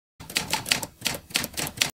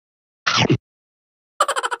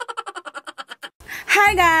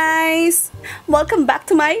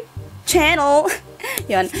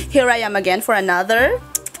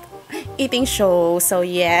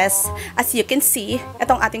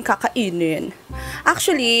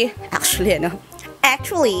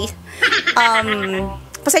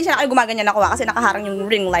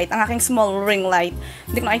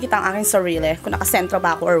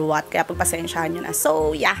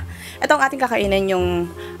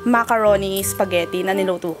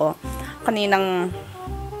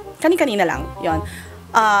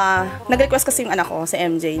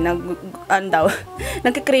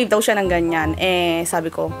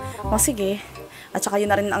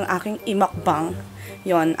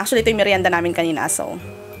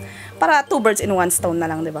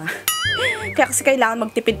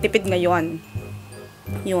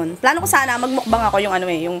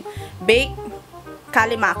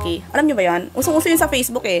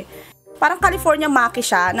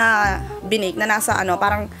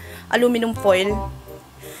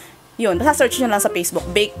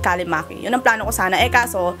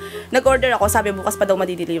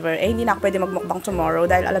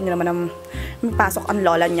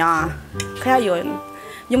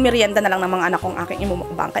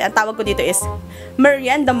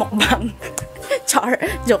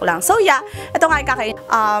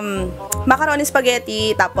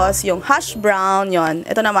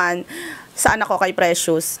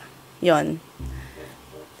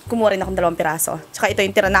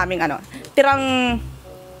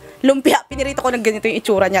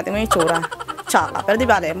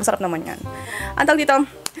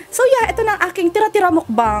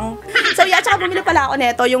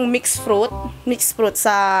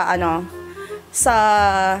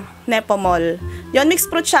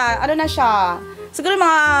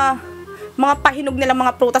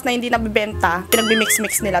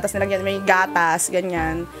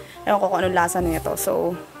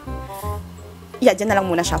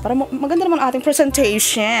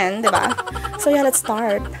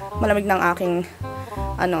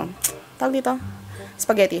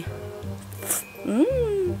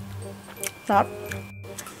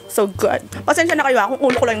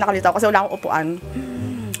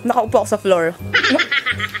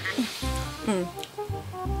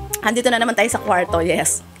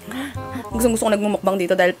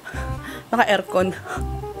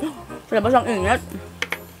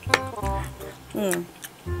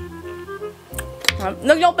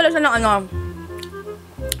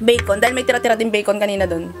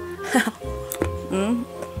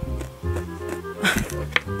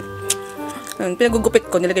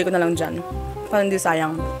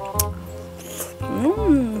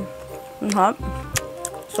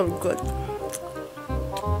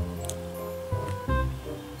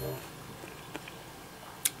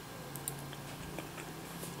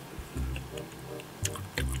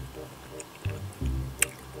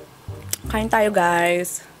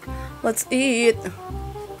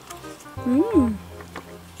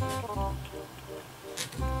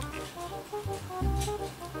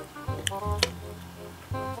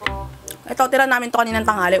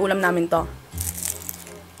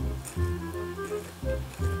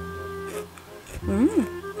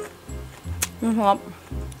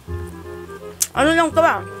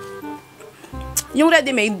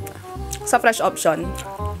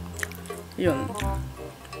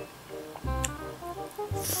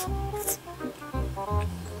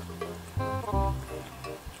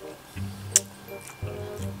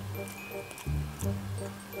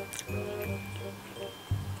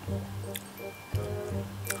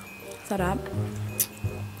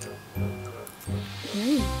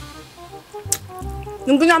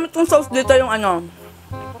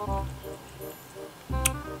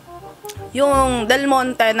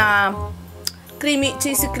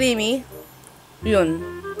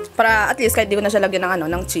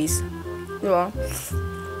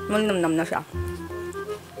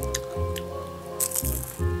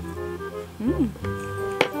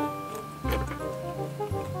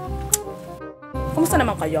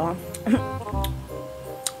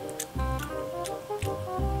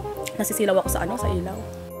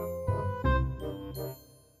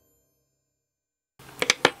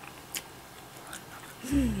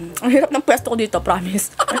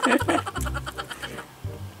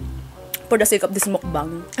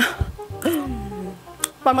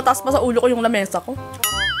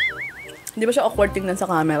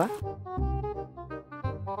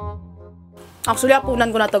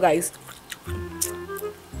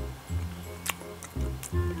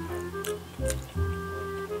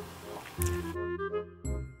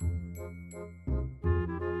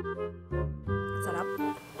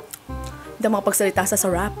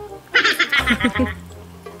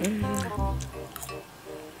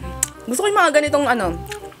Gusto ko yung mga ganitong ano.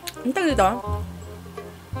 Ang tawag dito?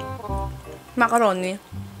 Macaroni.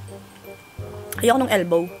 Ayoko ng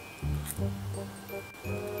elbow.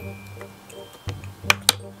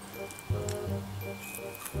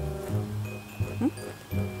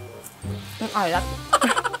 Ang alat.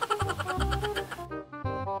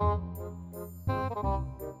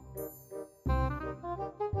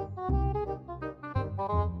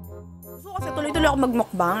 Gusto ko kasi tuloy-tuloy ako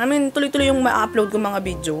mag-mukbang. I mean, tuloy-tuloy yung ma-upload ko mga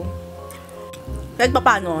video. Kahit pa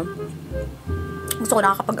paano, gusto ko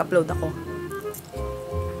nakakapag-upload ako.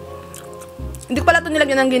 Hindi ko pala ito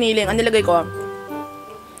nilagyan ng giniling. Ang nilagay ko,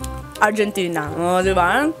 Argentina. O, di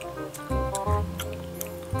ba?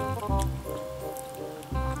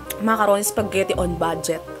 Macaroni spaghetti on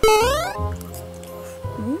budget.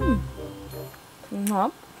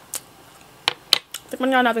 Hop.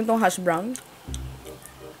 Tikman nga natin itong hash brown.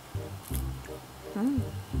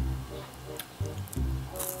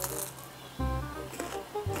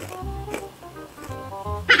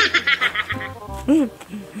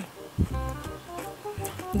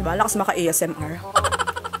 Diba? Lakas maka-ASMR.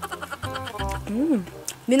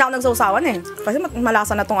 Hindi na ako nagsawsawan eh. Kasi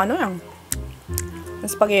malasa na tong ano yung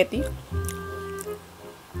spaghetti.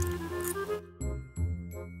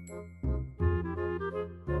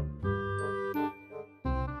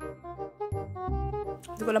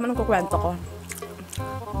 Hindi ko naman ang kukwento ko.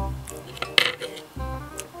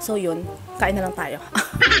 So yun, kain na lang tayo.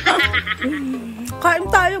 Kain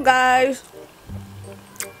tayo guys!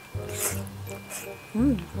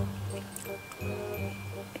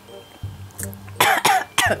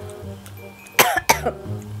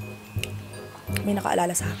 May nakaalala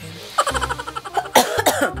sa akin.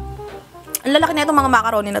 Ang lalaki na itong mga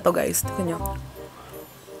macaroni na to guys. Tignan nyo.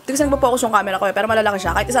 Hindi kasi nagpo-focus yung camera ko eh, pero malalaki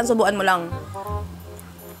siya. Kahit isang subuan mo lang,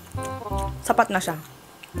 sapat na siya.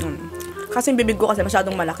 Kasi yung bibig ko kasi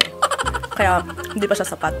masyadong malaki. Kaya hindi pa siya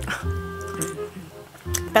sapat.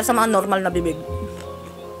 Pero sa mga normal na bibig.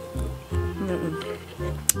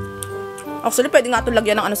 Actually, pwede nga ito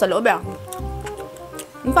lagyan ng ano sa loob eh.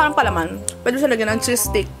 Yung parang palaman. Pwede siya lagyan ng cheese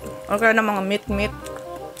stick. O kaya ng mga meat.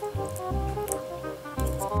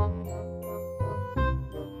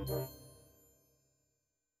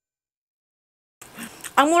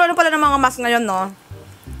 Ang mura na pala ng mga mask ngayon, no?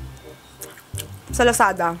 Sa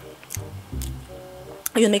Lazada.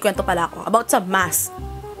 Ayun, may kwento pala ako. About sa mask.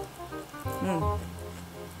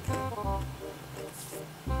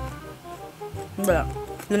 Wala.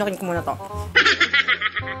 Lunakin ko muna to.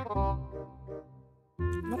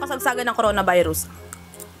 Nung kasagsagan ng coronavirus,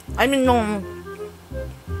 I mean, nung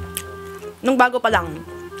bago pa lang,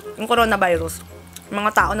 yung coronavirus,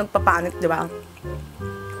 mga tao nagpapanik, di ba?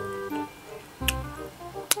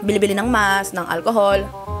 Bili-bili ng mask, ng alcohol.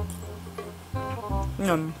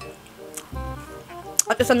 Yun.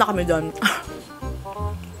 At isa na kami doon.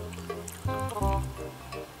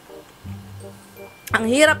 Ang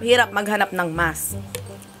hirap-hirap maghanap ng mask.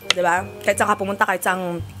 Diba? Kahit saan ka pumunta, kahit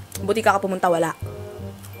saan butika ka pumunta, wala.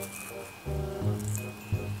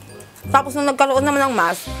 Tapos nung nagkaroon naman ng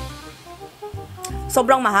mask,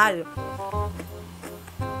 sobrang mahal.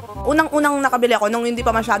 Unang-unang nakabili ako, nung hindi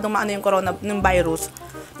pa masyadong maano yung corona, yung virus,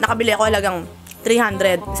 nakabili ako halagang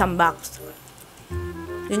 300, isang box.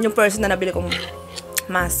 Yun yung first na nabili kong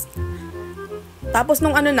mask. Tapos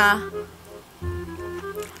nung ano na,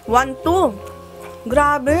 1-2.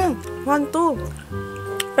 Grabe, 1-2.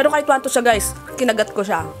 Pero kahit 1-2 siya guys, kinagat ko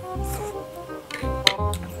siya.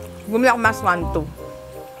 Bumili ako mask 1-2.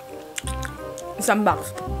 Isang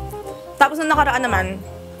box. Tapos nung nakaraan naman,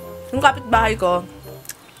 yung kapitbahay ko,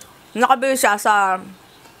 nakabili siya sa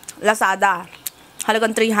Lazada.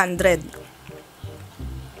 Halagang 300.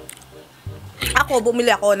 Ako,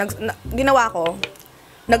 bumili ako. Ginawa ko,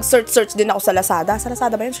 nag-search din ako sa Lazada. Sa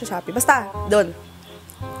Lazada ba yun? Sa Shopee? Basta, doon.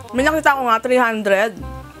 May nakita ko nga, 300.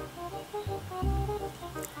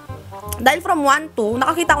 Dahil from 1-2,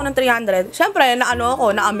 nakakita ko ng 300. Siyempre,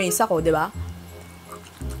 na-amaze ako, di ba?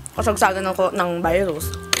 Kasagsagan ng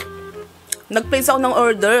virus. Nag-place ako ng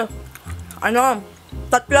order. 3.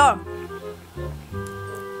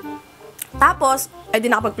 Tapos,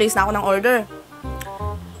 di nakapag-place na ako ng order.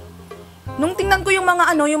 Nung tingnan ko yung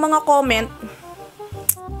mga comment,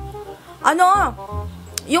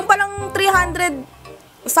 yung palang 300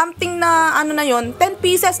 something na na yun, 10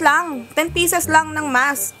 pieces lang. 10 pieces lang ng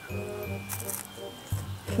mask.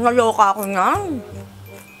 Naloka ako nga.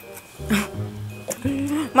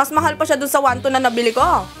 Mas mahal pa siya dun sa 1-2 na nabili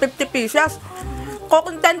ko. 50 pieces.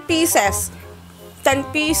 Kung 10 pieces,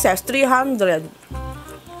 300.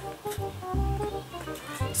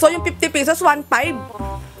 So, yung 50 pesos,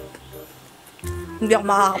 1.5. Hindi ako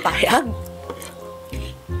makakapayag.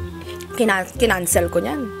 Kinancel ko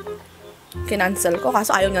niyan. Kinancel ko,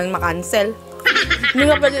 kaso ayaw niyang makancel. Hindi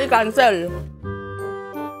nga pwede i-cancel.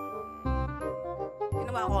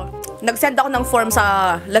 Ginawa ko. Nag-send ako ng form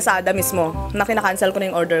sa Lazada mismo na kinakancel ko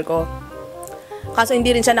na yung order ko. Kaso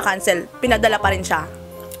hindi rin siya na-cancel. Pinadala pa rin siya.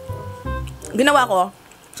 Ginawa ko,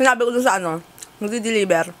 sinabi ko doon sa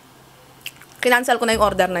magdi-deliver. Kinancel ko na yung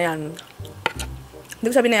order na yan. Hindi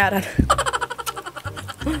ko siya binayaran.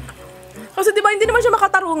 Kasi diba, hindi naman siya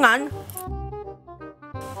makatarungan.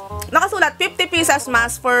 Nakasulat, 50 pieces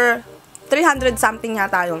mas for 300 something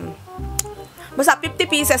yata yun. Basta 50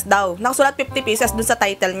 pieces daw. Nakasulat 50 pieces dun sa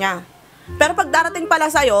title niya. Pero pag darating pala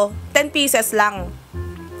sa'yo, 10 pieces lang.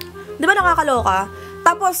 Di ba nakakaloka?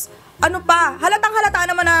 Tapos, ano pa, halatang halata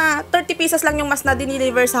naman na 30 pieces lang yung mas na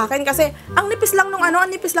dineliver sa akin. Kasi, ang nipis lang nung ang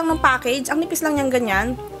nipis lang ng package. Ang nipis lang niyang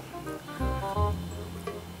ganyan.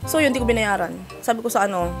 So, yun, di ko binayaran. Sabi ko sa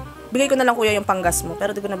bigay ko na lang kuya yung panggas mo.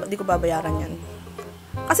 Pero di ko babayaran yan.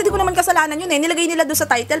 Kasi di ko naman kasalanan yun eh. Nilagay nila doon sa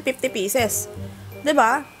title, 50 pieces.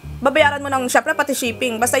 Diba? Babayaran mo ng, syempre, pati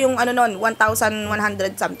shipping. Basta yung nun,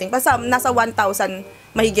 1,100 something. Basta nasa 1,000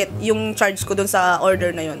 mahigit yung charge ko doon sa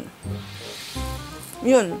order na yun.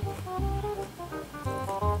 Yun.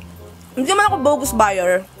 Hindi naman ako bogus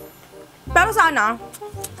buyer. Pero sana,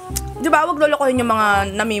 diba, wag lolokohin yung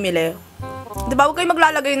mga namimili. Diba, wag kayo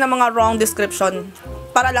maglalagay ng mga wrong description.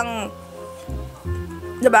 Para lang,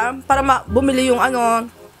 diba, para bumili yung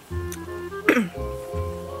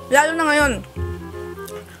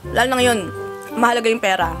lalo na ngayon, mahalaga yung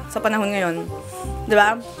pera sa panahon ngayon.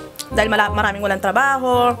 Diba? Dahil maraming walang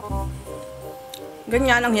trabaho,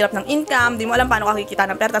 ganyan, ang hirap ng income, di mo alam paano kakikita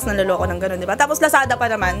ng pera, tapos nanloloko ng gano'n, diba? Tapos Lazada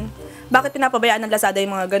pa naman, bakit pinapabayaan ng Lazada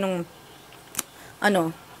yung mga ganong,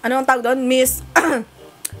 ano ang tawag doon?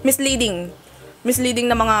 Misleading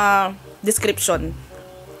na mga description.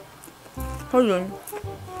 So, yun.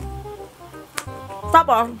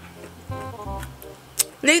 Tapos,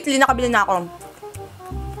 lately, nakabili na ako.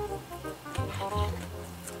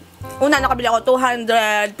 Una, nakabili ako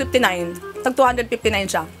 259. Tag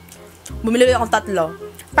 259 siya. Bumili ako 3.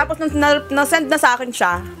 Tapos, nasend na sa akin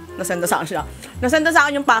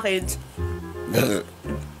yung package.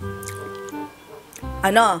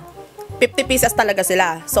 50 pieces talaga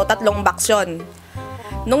sila. So, 3 box yun.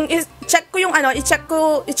 Nung i-check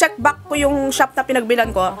back ko yung shop na pinagbilan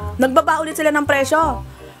ko, nagbaba ulit sila ng presyo.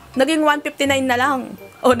 Naging 159 na lang.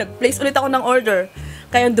 Nag-place ulit ako ng order.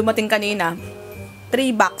 Kaya dumating kanina,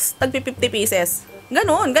 3 box, tag 50 pieces.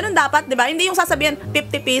 Ganun dapat, di ba? Hindi yung sasabihin,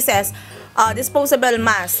 50 pieces, disposable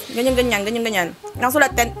mask, ganyan.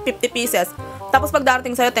 Nakasulat, 50 pieces. Tapos pag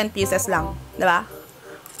darating sa'yo, 10 pieces lang. Di ba?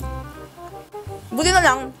 Buti na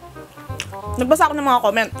lang, nagbasa ako ng mga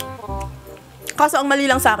comment. Kaso ang mali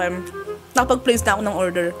lang sa akin, nakapag-place na ako ng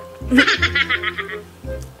order.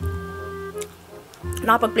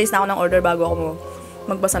 Nakapag-place na ako ng order bago ako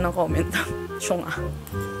magbasa ng comment. Syong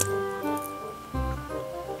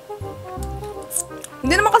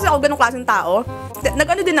Hindi naman kasi ako ganong klaseng tao.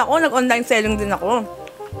 Nag-online selling din ako.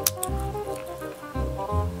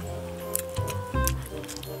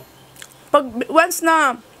 Once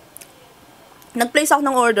na nag-place ako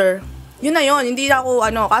ng order, yun na yun, hindi ako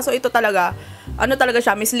kaso ito talaga,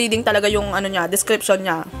 siya, misleading talaga yung niya, description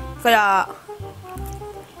niya. Kaya,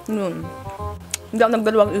 yun. Hindi ako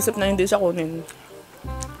nagdalawang isip na hindi siya kunin.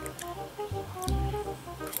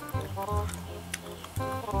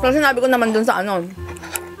 Pero sinabi ko naman dun sa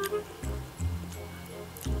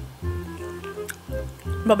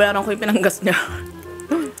babayaran ko yung pinanggas niya.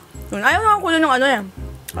 Ayaw niyang kunin yung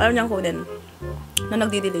Ayaw niyang kunin na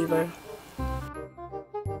nagdi-deliver.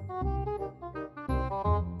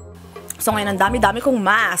 So ngayon, ang dami-dami kong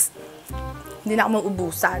mask. Hindi na ako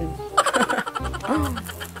mauubusan.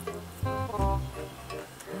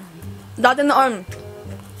 Dati noon,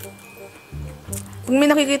 kung may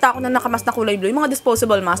nakikita ako na nakamas na kulay blue, yung mga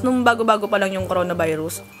disposable mask, nung bago-bago pa lang yung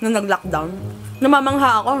coronavirus, nung nag-lockdown,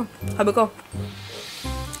 namamangha ako. Sabi ko,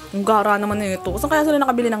 ang gara naman na ito. Saan kaya sila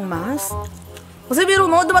nakabili ng mask? Kasi biro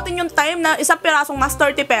mo, dumating yung time na isang pirasong mask,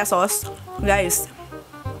 30 pesos. Guys,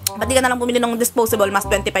 ba't di ka na lang bumili ng disposable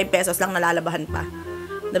mask, 25 pesos lang, nalalabahan pa.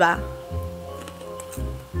 Diba?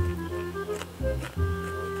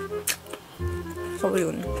 So,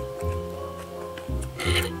 yun.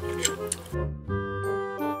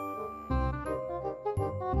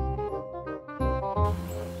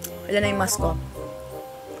 Ilan na yung mask ko?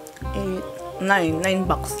 9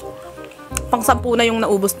 box. Pang 10 na yung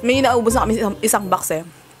naubos. May naubos na kami isang box eh.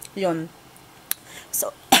 Yun.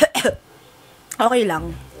 So, okay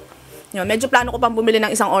lang. Yun, medyo plano ko pang bumili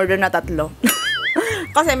ng isang order na 3.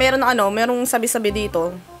 Kasi merong sabi-sabi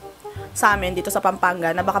dito sa amin, dito sa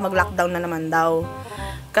Pampanga, na baka mag-lockdown na naman daw.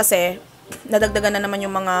 Kasi, nadagdagan na naman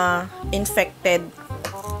yung mga infected.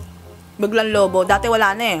 Biglang lobo. Dati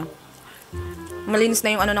wala na eh. Malinis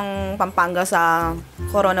na yung ng Pampanga sa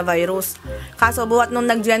coronavirus. Kaso, buhat nung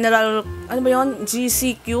nag-general,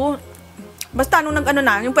 GCQ, basta nung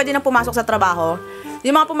yung pwede na pumasok sa trabaho,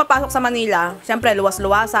 yung mga pumapasok sa Manila, syempre,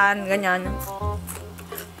 luwas-luwasan, ganyan.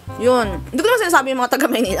 Yun. Hindi ko naman sinasabi yung mga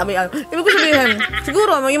taga-Maynila. Ibig ko sabihin,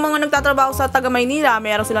 siguro, yung mga nagtatrabaho sa taga-Maynila,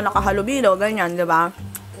 meron sila nakahalubilo, ganyan, di ba?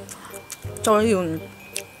 So, yun.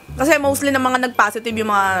 Kasi mostly ng mga nag-positive yung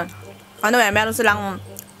mga, meron silang,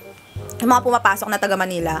 yung mga pumapasok na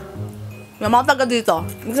taga-Manila. Yung mga taga dito.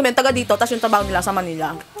 Ibig sabihin, taga dito, tapos yung trabaho nila sa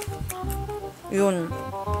Manila. Yun.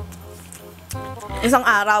 Isang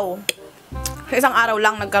araw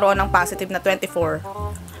lang nagkaroon ng positive na 24.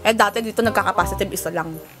 Eh, dati dito nagkaka-positive isa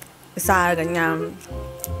lang. Isa, ganyan.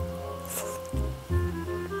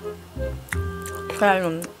 Kaya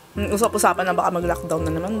yun, usap-usapan na baka mag-lockdown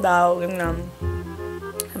na naman daw, ganyan.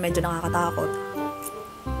 Medyo nakakatakot.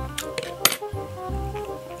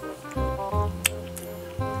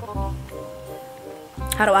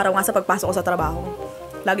 Araw-araw nga sa pagpasok ko sa trabaho,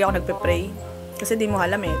 lagi ako nagpe-pray. Kasi di mo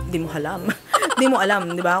alam, di mo alam,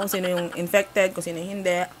 di ba, kung sino yung infected, kung sino yung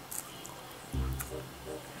hindi.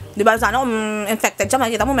 Di ba, sana kung infected siya,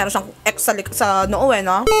 makikita mo meron siyang X sa noo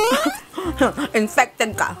no?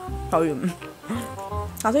 Infected ka. So, yun.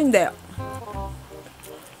 Kaso hindi.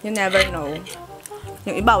 You never know.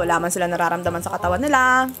 Yung iba, wala man sila nararamdaman sa katawan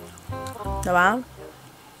nila. Di ba?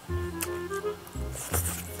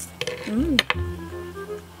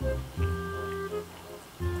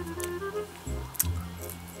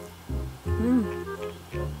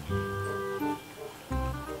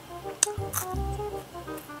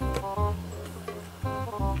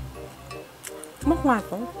 Sumakwa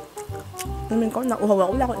to. Inumin ko, nauhaw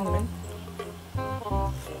ako, wala ko inumin.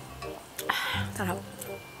 Sarap.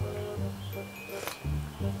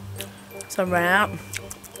 Sarap.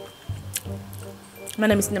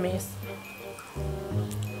 Manamis-namis.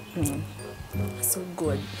 So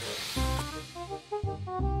good.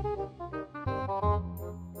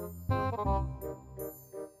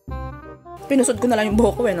 Pinusod ko na lang yung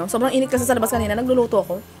buhok ko no? Sobrang init kasi sa labas kanina. Nagluluto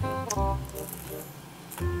ako.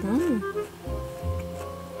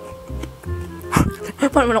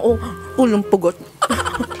 Parang ako ulong pugot.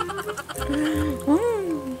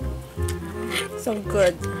 So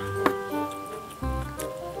good.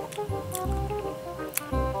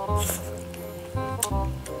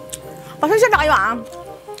 Pasensya na kayo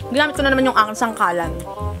Ginamit ko na naman yung aking sangkalan.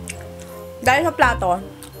 Dahil sa plato,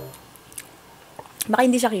 baka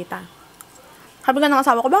hindi siya kita. Sabi nga ng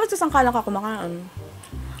asawa ko, bakit sa sangkalan ka kumakain?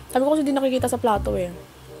 Sabi ko kasi hindi nakikita sa plato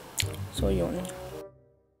So yun.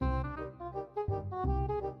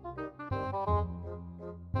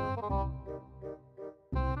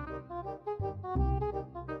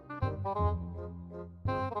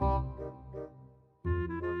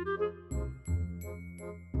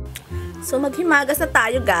 So, maghimagas na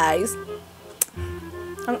tayo, guys.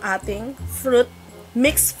 Ang ating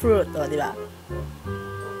mixed fruit. O, di ba?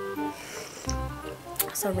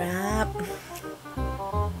 Sarap.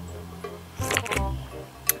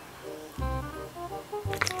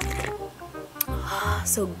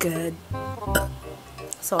 So good.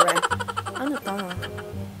 Sorry. Ano to?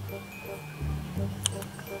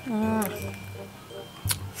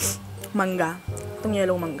 Mangga. Itong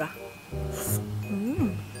yellow mangga.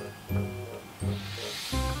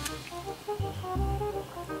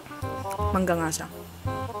 Mangga nga siya.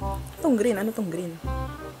 Itong green. Ano itong green?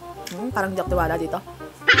 Parang di ako tiwala dito.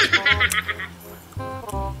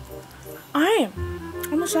 Ay!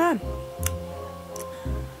 Ano siya?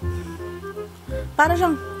 Para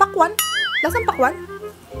siyang pakwan. Lasang pakwan.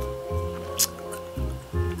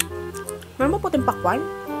 Meron mo puting pakwan?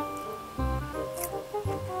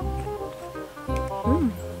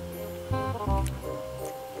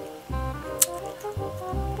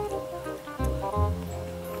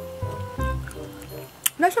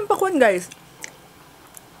 Lasang pakwan, guys.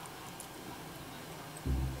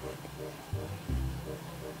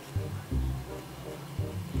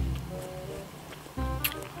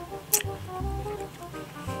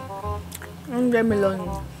 Ang melon.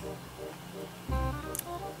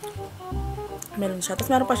 Melon siya.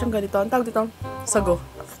 Tapos meron pa siyang ganito. Ang tawag dito? Sago.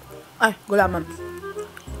 Ay, gulaman.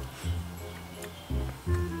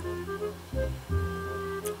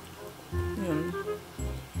 Yun.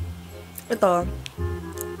 Ito.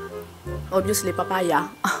 Obviously, papaya.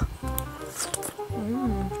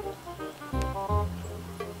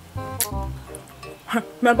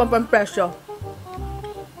 Meron pang presyo.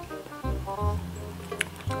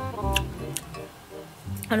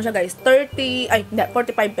 Ano siya guys? 30, ay, hindi,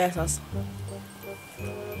 45 pesos.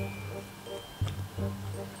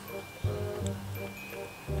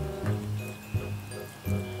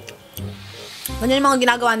 Ganyan yung mga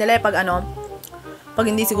ginagawa nila pag ano, pag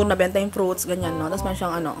hindi siguro nabenta yung fruits, ganyan, no? Tapos meron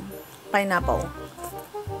siyang ano, pineapple.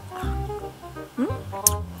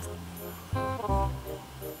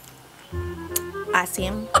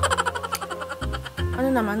 Asim. Ano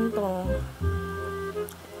naman to?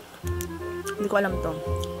 Hindi ko alam to.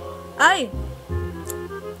 Ay!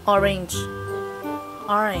 Orange.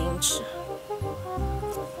 Orange.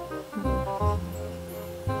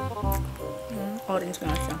 Orange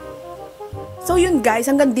nga siya. So yun guys,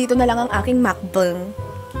 hanggang dito na lang ang aking mukbang.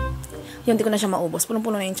 Yun, hindi ko na siya maubos.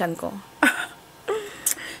 Punong-puno na yung tiyan ko.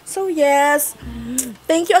 So yes,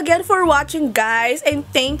 thank you again for watching guys, and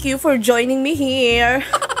thank you for joining me here.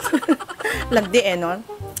 Lagdi no?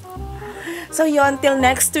 So yun, till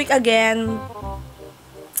next week again.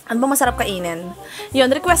 Ano ba masarap kainin?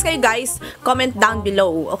 Yun, request kayo guys, comment down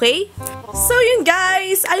below, okay? So yun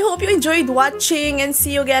guys, I hope you enjoyed watching, and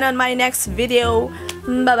see you again on my next video.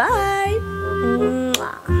 Bye-bye!